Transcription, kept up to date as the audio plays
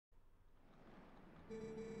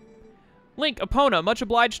Link, Epona, much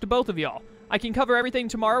obliged to both of y'all. I can cover everything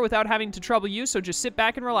tomorrow without having to trouble you, so just sit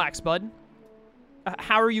back and relax, bud.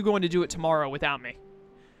 How are you going to do it tomorrow without me?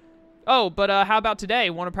 Oh, but how about today?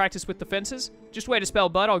 Want to practice with the fences? Just wait a spell,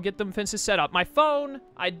 bud. I'll get them fences set up. My phone,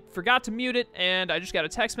 I forgot to mute it, and I just got a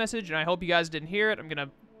text message, and I hope you guys didn't hear it. I'm going to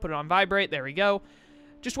put it on vibrate. There we go.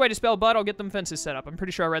 Just wait a spell, bud. I'll get them fences set up. I'm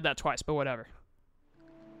pretty sure I read that twice, but whatever.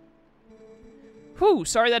 Whew,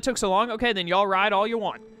 sorry that took so long. Okay, then y'all ride all you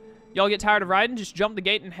want. Y'all get tired of riding, just jump the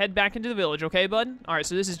gate and head back into the village, okay, bud? All right,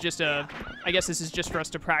 so this is just I guess this is just for us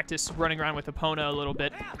to practice running around with Epona a little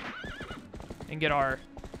bit and get our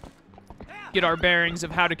bearings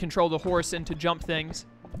of how to control the horse and to jump things.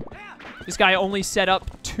 This guy only set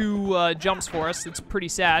up 2 jumps for us. It's pretty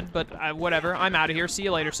sad, but whatever. I'm out of here. See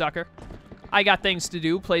you later, sucker. I got things to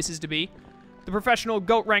do, places to be. The professional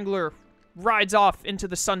goat wrangler rides off into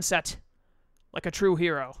the sunset like a true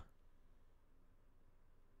hero.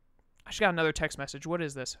 I just got another text message. What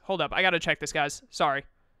is this? Hold up. I gotta check this, guys. Sorry.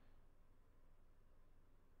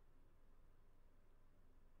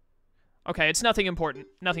 Okay, it's nothing important.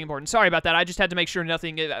 Nothing important. Sorry about that. I just had to make sure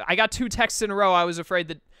nothing... I got 2 texts in a row. I was afraid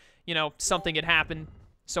that, you know, something had happened.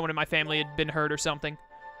 Someone in my family had been hurt or something.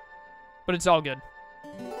 But it's all good.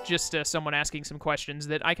 Just someone asking some questions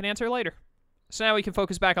that I can answer later. So now we can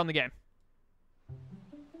focus back on the game.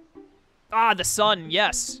 Ah, the sun.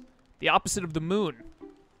 Yes. The opposite of the moon.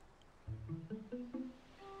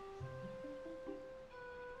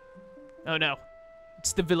 Oh no.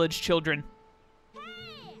 It's the village children.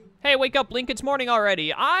 Hey, wake up, Link. It's morning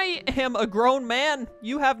already. I am a grown man.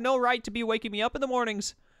 You have no right to be waking me up in the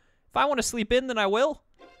mornings. If I want to sleep in, then I will.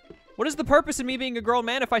 What is the purpose of me being a grown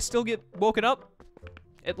man if I still get woken up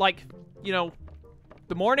at, like, you know,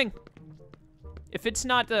 the morning? If it's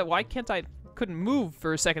not, why can't I... Couldn't move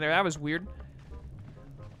for a second there. That was weird.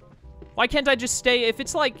 Why can't I just stay... If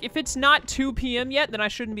it's not 2 p.m. yet, then I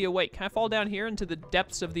shouldn't be awake. Can I fall down here into the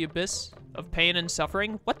depths of the abyss of pain and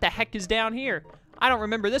suffering? What the heck is down here? I don't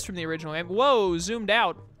remember this from the original game. Whoa, zoomed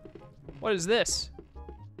out. What is this?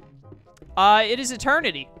 It is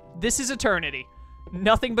eternity. This is eternity.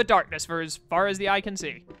 Nothing but darkness for as far as the eye can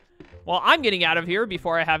see. Well, I'm getting out of here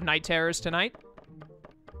before I have night terrors tonight.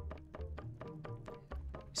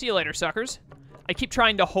 See you later, suckers. I keep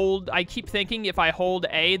trying to hold... I keep thinking if I hold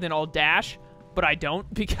A, then I'll dash. But I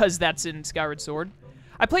don't, because that's in Skyward Sword.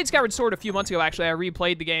 I played Skyward Sword a few months ago, actually. I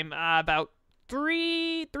replayed the game about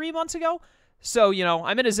three months ago. So, you know,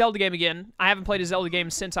 I'm in a Zelda game again. I haven't played a Zelda game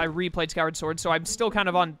since I replayed Skyward Sword, so I'm still kind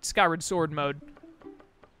of on Skyward Sword mode.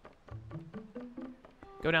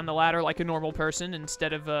 Go down the ladder like a normal person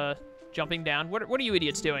instead of jumping down. What are you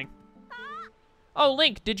idiots doing? Oh,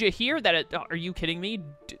 Link, did you hear that it... are you kidding me?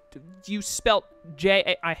 You spelt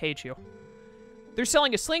J... I hate you. They're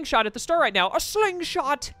selling a slingshot at the store right now. A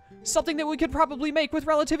slingshot! Something that we could probably make with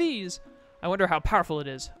relative ease. I wonder how powerful it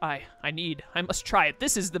is. I must try it.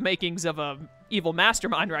 This is the makings of a evil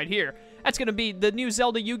mastermind right here. That's gonna be the new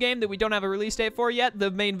Zelda U game that we don't have a release date for yet.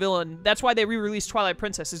 The main villain. That's why they re-released Twilight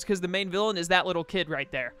Princess, is because the main villain is that little kid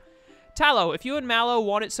right there. Tallow, if you and Mallow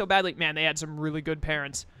want it so badly... Man, they had some really good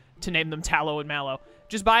parents to name them Tallow and Mallow.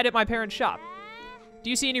 Just buy it at my parents' shop.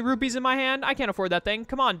 Do you see any rupees in my hand? I can't afford that thing.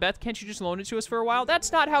 Come on, Beth, can't you just loan it to us for a while?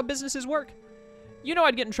 That's not how businesses work. You know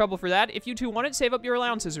I'd get in trouble for that. If you two want it, save up your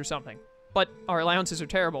allowances or something. But our allowances are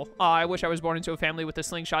terrible. I wish I was born into a family with a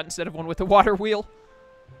slingshot instead of one with a water wheel.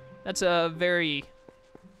 That's a very,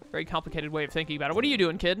 very complicated way of thinking about it. What are you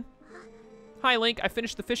doing, kid? Hi, Link. I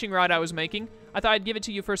finished the fishing rod I was making. I thought I'd give it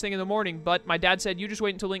to you first thing in the morning, but my dad said you just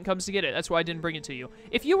wait until Link comes to get it. That's why I didn't bring it to you.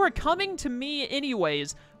 If you were coming to me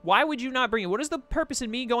anyways, why would you not bring it? What is the purpose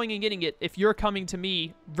in me going and getting it if you're coming to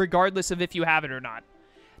me regardless of if you have it or not?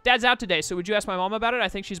 Dad's out today, so would you ask my mom about it? I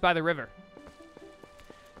think she's by the river.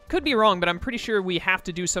 Could be wrong, but I'm pretty sure we have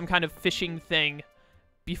to do some kind of fishing thing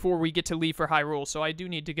before we get to leave for Hyrule, so I do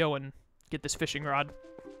need to go and get this fishing rod.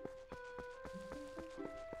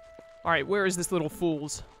 Alright, where is this little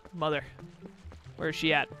fool's mother? Where is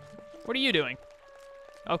she at? What are you doing?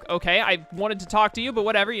 Okay, I wanted to talk to you, but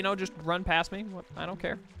whatever, you know, just run past me. I don't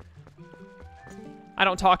care. I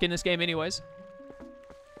don't talk in this game anyways.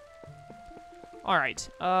 Alright,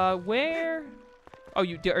 where... Oh, are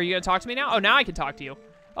you gonna talk to me now? Oh, now I can talk to you.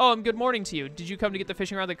 Oh, good morning to you. Did you come to get the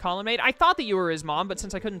fishing rod that Colin made? I thought that you were his mom, but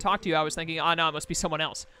since I couldn't talk to you, I was thinking, oh, no, it must be someone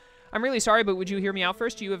else. I'm really sorry, but would you hear me out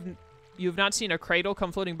first? You have not seen a cradle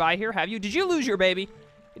come floating by here, have you? Did you lose your baby?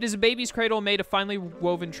 It is a baby's cradle made of finely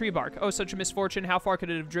woven tree bark. Oh, such a misfortune. How far could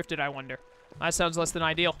it have drifted, I wonder? That sounds less than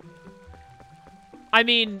ideal. I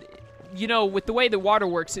mean, you know, with the way the water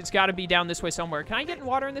works, it's got to be down this way somewhere. Can I get in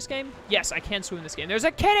water in this game? Yes, I can swim in this game. There's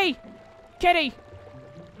a kitty! Kitty!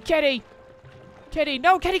 Kitty! Kitty,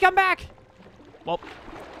 no, Kitty, come back! Well,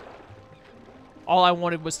 all I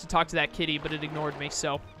wanted was to talk to that kitty, but it ignored me,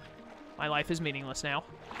 so my life is meaningless now.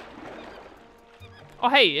 Oh,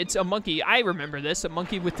 hey, it's a monkey. I remember this, a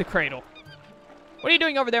monkey with the cradle. What are you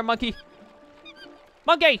doing over there, monkey?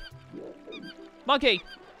 Monkey! Monkey!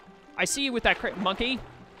 I see you with that cradle. Monkey?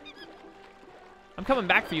 I'm coming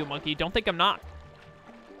back for you, monkey. Don't think I'm not.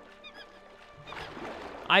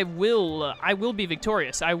 I will be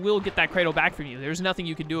victorious. I will get that cradle back from you. There's nothing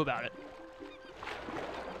you can do about it.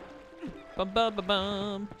 Bum, bum, bum,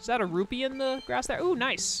 bum. Is that a rupee in the grass there? Ooh,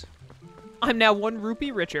 nice. I'm now 1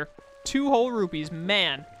 rupee richer. 2 whole rupees.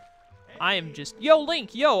 Man, I am just... Yo,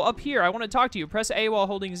 Link, yo, up here. I want to talk to you. Press A while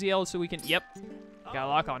holding ZL so we can... Yep. Got a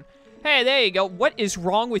lock on. Hey, there you go. What is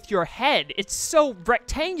wrong with your head? It's so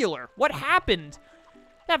rectangular. What happened?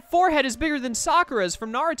 That forehead is bigger than Sakura's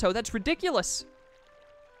from Naruto. That's ridiculous.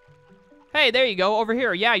 Hey, there you go, over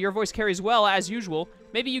here. Yeah, your voice carries well, as usual.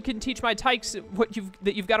 Maybe you can teach my tykes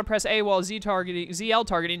that you've got to press A while ZL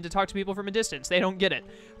targeting to talk to people from a distance. They don't get it.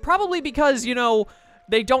 Probably because, you know,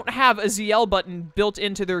 they don't have a ZL button built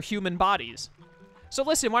into their human bodies. So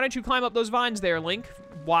listen, why don't you climb up those vines there, Link?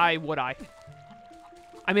 Why would I?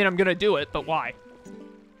 I mean, I'm gonna do it, but why?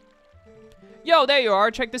 Yo, there you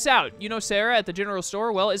are. Check this out. You know Sarah at the general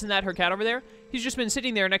store? Well, isn't that her cat over there? He's just been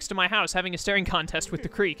sitting there next to my house having a staring contest with the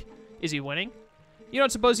creek. Is he winning? You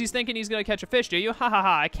don't suppose he's thinking he's gonna catch a fish, do you? Ha ha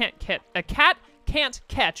ha, a cat can't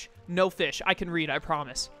catch no fish. I can read, I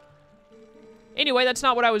promise. Anyway, that's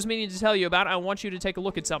not what I was meaning to tell you about. I want you to take a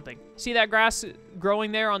look at something. See that grass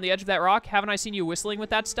growing there on the edge of that rock? Haven't I seen you whistling with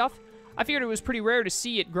that stuff? I figured it was pretty rare to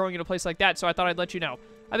see it growing in a place like that, so I thought I'd let you know.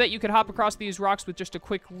 I bet you could hop across these rocks with just a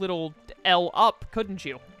quick little L up, couldn't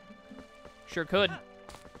you? Sure could.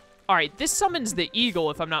 Alright, this summons the eagle,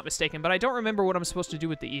 if I'm not mistaken, but I don't remember what I'm supposed to do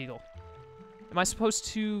with the eagle. Am I supposed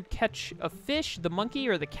to catch a fish, the monkey,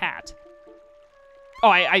 or the cat? Oh,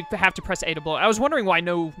 I have to press A to blow. I was wondering why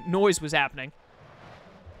no noise was happening.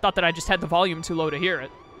 Thought that I just had the volume too low to hear it.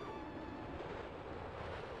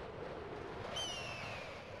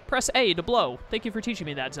 Press A to blow. Thank you for teaching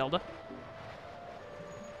me that, Zelda.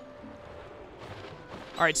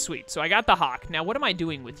 Alright, sweet. So I got the hawk. Now, what am I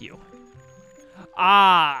doing with you?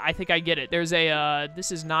 Ah, I think I get it. There's a,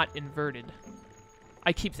 this is not inverted.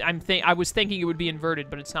 I was thinking it would be inverted,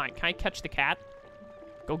 but it's not. Can I catch the cat?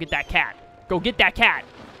 Go get that cat. Go get that cat.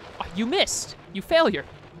 Oh, you missed. You failure.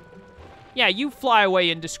 Yeah, you fly away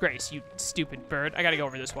in disgrace, you stupid bird. I gotta go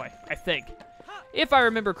over this way, I think. If I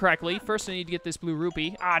remember correctly, first I need to get this blue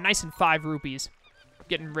rupee. Ah, nice and 5 rupees.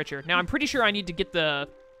 Getting richer. Now, I'm pretty sure I need to get the,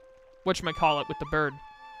 whatchamacallit, with the bird.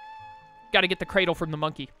 Gotta get the cradle from the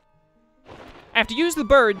monkey. I have to use the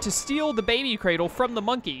bird to steal the baby cradle from the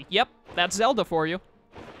monkey. Yep, that's Zelda for you.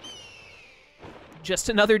 Just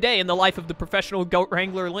another day in the life of the professional goat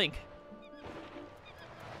wrangler Link.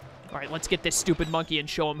 All right, let's get this stupid monkey and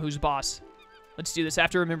show him who's boss. Let's do this. I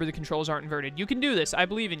have to remember the controls aren't inverted. You can do this. I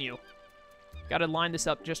believe in you. Gotta line this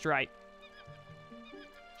up just right.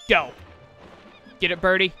 Go. Get it,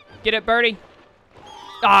 birdie. Get it, birdie.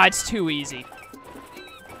 Ah, it's too easy.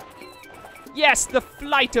 Yes, the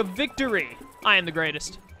flight of victory. I am the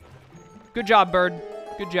greatest. Good job, bird.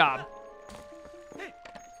 Good job.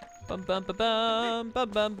 Bum, bum, ba, bum, bum,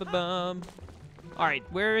 bum, ba, bum. All right,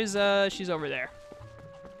 where is, she's over there.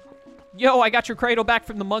 Yo, I got your cradle back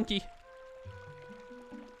from the monkey.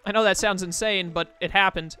 I know that sounds insane, but it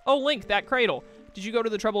happened. Oh, Link, that cradle. Did you go to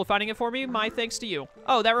the trouble of finding it for me? My thanks to you.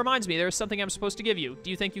 Oh, that reminds me, there's something I'm supposed to give you. Do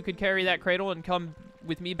you think you could carry that cradle and come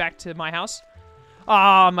with me back to my house?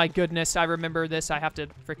 Ah, oh, my goodness, I remember this. I have to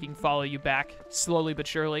freaking follow you back, slowly but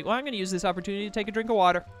surely. Well, I'm going to use this opportunity to take a drink of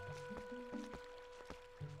water.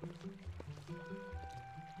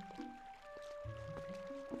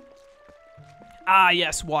 Ah,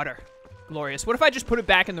 yes, water. Glorious. What if I just put it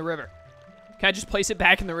back in the river? Can I just place it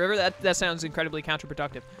back in the river? That sounds incredibly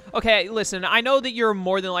counterproductive. Okay, listen, I know that you're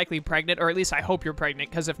more than likely pregnant, or at least I hope you're pregnant,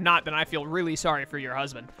 because if not, then I feel really sorry for your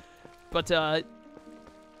husband. But,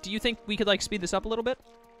 do you think we could, like, speed this up a little bit?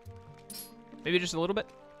 Maybe just a little bit?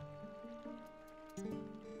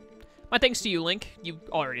 My thanks to you, Link. You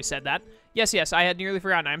already said that. Yes, yes, I had nearly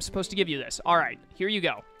forgotten. I'm supposed to give you this. All right, here you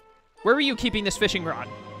go. Where were you keeping this fishing rod?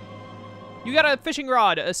 You got a fishing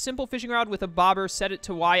rod, a simple fishing rod with a bobber. Set it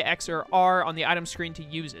to Y, X, or R on the item screen to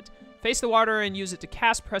use it. Face the water and use it to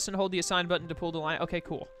cast. Press and hold the assign button to pull the line. Okay,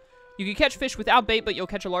 cool. You can catch fish without bait, but you'll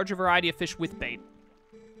catch a larger variety of fish with bait.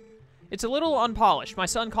 It's a little unpolished. My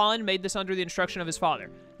son Colin made this under the instruction of his father.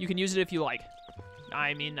 You can use it if you like.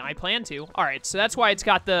 I mean, I plan to. All right, so that's why it's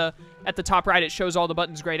got the, at the top right, it shows all the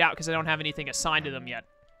buttons grayed out because I don't have anything assigned to them yet.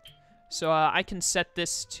 So I can set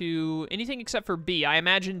this to anything except for B. I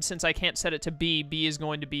imagine since I can't set it to B, B is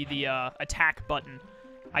going to be the attack button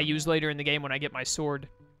I use later in the game when I get my sword.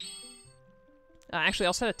 Actually,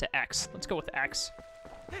 I'll set it to X. Let's go with X.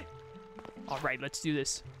 All right, let's do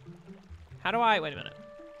this. How do I... Wait a minute.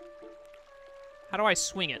 How do I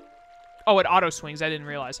swing it? Oh, it auto-swings. I didn't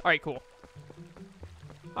realize. All right, cool.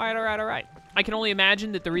 All right, all right, all right. I can only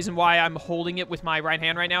imagine that the reason why I'm holding it with my right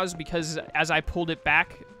hand right now is because as I pulled it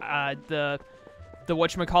back, the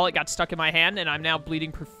whatchamacallit got stuck in my hand, and I'm now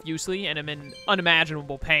bleeding profusely, and I'm in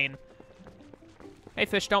unimaginable pain. Hey,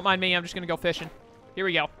 fish, don't mind me. I'm just going to go fishing. Here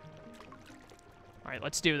we go. All right,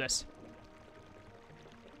 let's do this.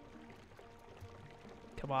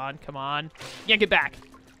 Come on, come on. Yank it back.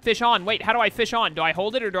 Fish on. Wait, how do I fish on? Do I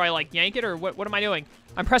hold it, or do I, like, yank it, or what am I doing?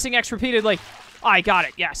 I'm pressing X repeatedly. Oh, I got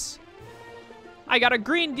it. Yes. I got a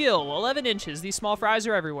green gill, 11 inches. These small fries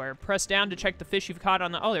are everywhere. Press down to check the fish you've caught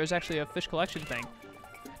on the... Oh, there's actually a fish collection thing.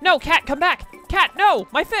 No, cat, come back. Cat, no,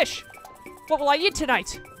 my fish. What will I eat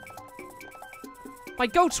tonight? My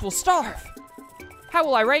goats will starve. How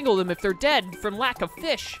will I wrangle them if they're dead from lack of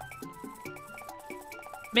fish?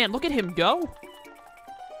 Man, look at him go.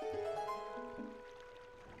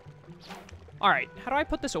 All right, how do I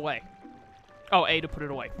put this away? Oh, A to put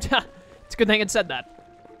it away. It's a good thing it said that.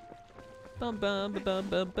 Bum bum bum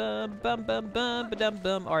bum bum bum bum bum bum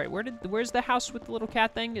bum. All right, where's the house with the little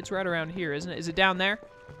cat thing? It's right around here, isn't it? Is it down there?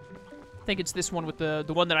 I think it's this one with the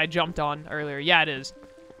one that I jumped on earlier. Yeah, it is.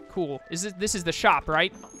 Cool. This is the shop,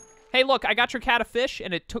 right? Hey, look, I got your cat a fish,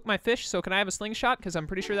 and it took my fish. So can I have a slingshot? Because I'm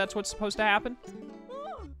pretty sure that's what's supposed to happen.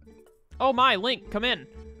 Oh my, Link, come in.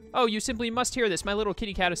 Oh, you simply must hear this. My little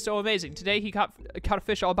kitty cat is so amazing. Today he caught a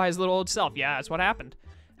fish all by his little old self. Yeah, that's what happened.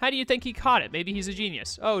 How do you think he caught it? Maybe he's a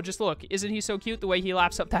genius. Oh, just look. Isn't he so cute the way he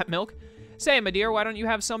laps up that milk? Say, my dear, why don't you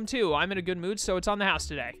have some too? I'm in a good mood, so it's on the house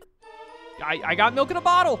today. I got milk in a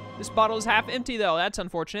bottle. This bottle is half empty, though. That's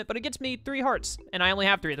unfortunate, but it gets me 3 hearts, and I only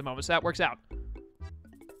have 3 at the moment, so that works out.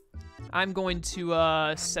 I'm going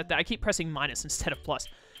to set that. I keep pressing minus instead of plus.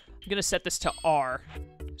 I'm going to set this to R,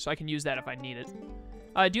 so I can use that if I need it.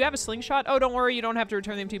 Do you have a slingshot? Oh, don't worry. You don't have to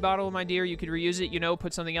return the empty bottle, my dear. You could reuse it, you know,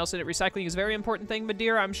 put something else in it. Recycling is a very important thing, my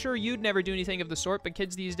dear. I'm sure you'd never do anything of the sort, but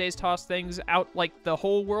kids these days toss things out like the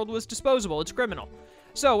whole world was disposable. It's criminal.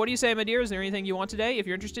 So, what do you say, my dear? Is there anything you want today? If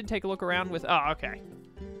you're interested, take a look around with... Oh, okay.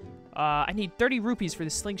 I need 30 rupees for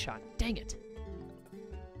this slingshot. Dang it.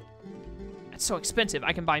 That's so expensive.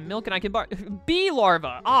 I can buy milk and I can buy... Bee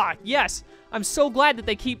larva! Ah, yes! I'm so glad that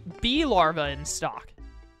they keep bee larva in stock.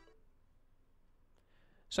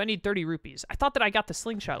 So I need 30 rupees. I thought that I got the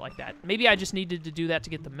slingshot like that. Maybe I just needed to do that to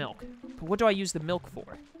get the milk. But what do I use the milk for?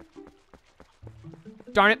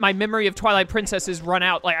 Darn it, my memory of Twilight Princess is run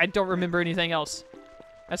out. Like, I don't remember anything else.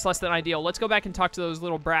 That's less than ideal. Let's go back and talk to those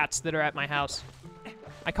little brats that are at my house.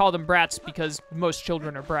 I call them brats because most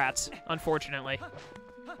children are brats, unfortunately.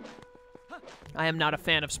 I am not a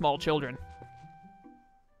fan of small children.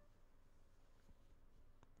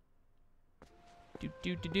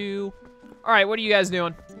 Do. All right, what are you guys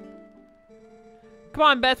doing? Come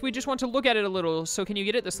on, Beth, we just want to look at it a little. So can you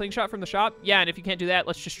get it, the slingshot from the shop? Yeah, and if you can't do that,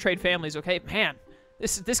 let's just trade families, okay? Man,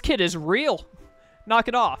 this kid is real. Knock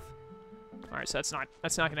it off. All right, so that's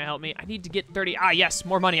not gonna help me. I need to get 30. Ah, yes,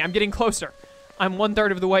 more money. I'm getting closer. I'm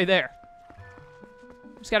 1/3 of the way there.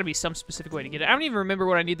 There's got to be some specific way to get it. I don't even remember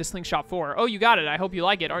what I need the slingshot for. Oh, you got it. I hope you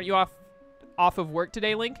like it. Aren't you off of work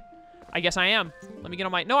today, Link? I guess I am. Let me get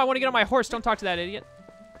on my... No, I want to get on my horse. Don't talk to that idiot.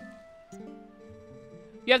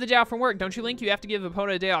 You have the day off from work, don't you, Link? You have to give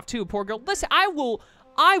Epona a day off, too. Poor girl. Listen, I will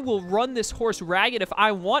run this horse ragged if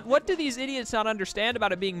I want. What do these idiots not understand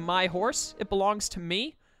about it being my horse? It belongs to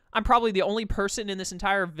me. I'm probably the only person in this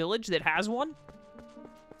entire village that has one.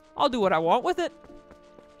 I'll do what I want with it.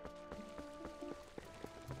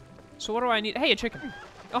 So what do I need? Hey, a chicken.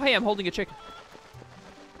 Oh, hey, I'm holding a chicken.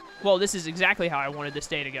 Well, this is exactly how I wanted this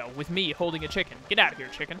day to go, with me holding a chicken. Get out of here,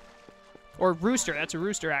 chicken. Or rooster. That's a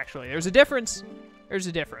rooster, actually. There's a difference. There's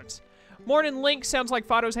a difference. Morning, Link. Sounds like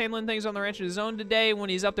Fido's handling things on the ranch of his own today. When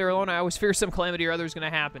he's up there alone, I always fear some calamity or other is going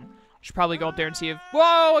to happen. Should probably go up there and see if...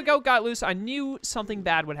 Whoa, a goat got loose. I knew something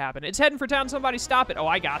bad would happen. It's heading for town. Somebody stop it. Oh,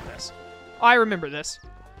 I got this. Oh, I remember this.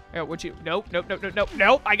 Oh, would you... Nope.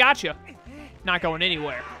 I got you. Not going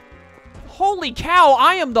anywhere. Holy cow,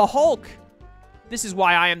 I am the Hulk. This is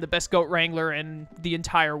why I am the best goat wrangler in the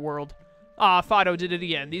entire world. Ah, Fido did it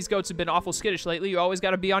again. These goats have been awful skittish lately. You always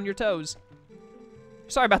got to be on your toes.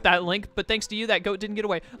 Sorry about that, Link, but thanks to you, that goat didn't get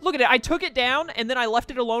away. Look at it. I took it down, and then I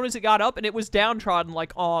left it alone as it got up, and it was downtrodden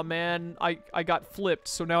like, oh man, I got flipped,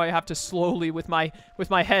 so now I have to slowly, with my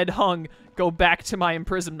head hung, go back to my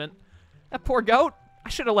imprisonment. That poor goat. I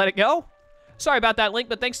should have let it go. Sorry about that, Link,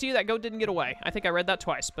 but thanks to you, that goat didn't get away. I think I read that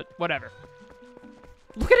twice, but whatever.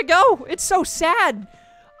 Look at it go. It's so sad.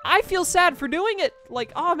 I feel sad for doing it.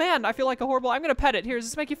 Like, oh, man, I feel like a horrible... I'm going to pet it. Here, does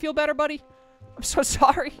this make you feel better, buddy? I'm so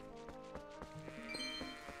sorry.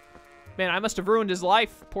 Man, I must have ruined his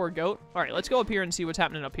life. Poor goat. All right, let's go up here and see what's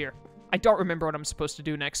happening up here. I don't remember what I'm supposed to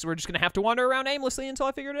do next. So we're just going to have to wander around aimlessly until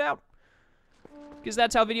I figured it out. Because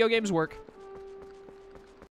that's how video games work.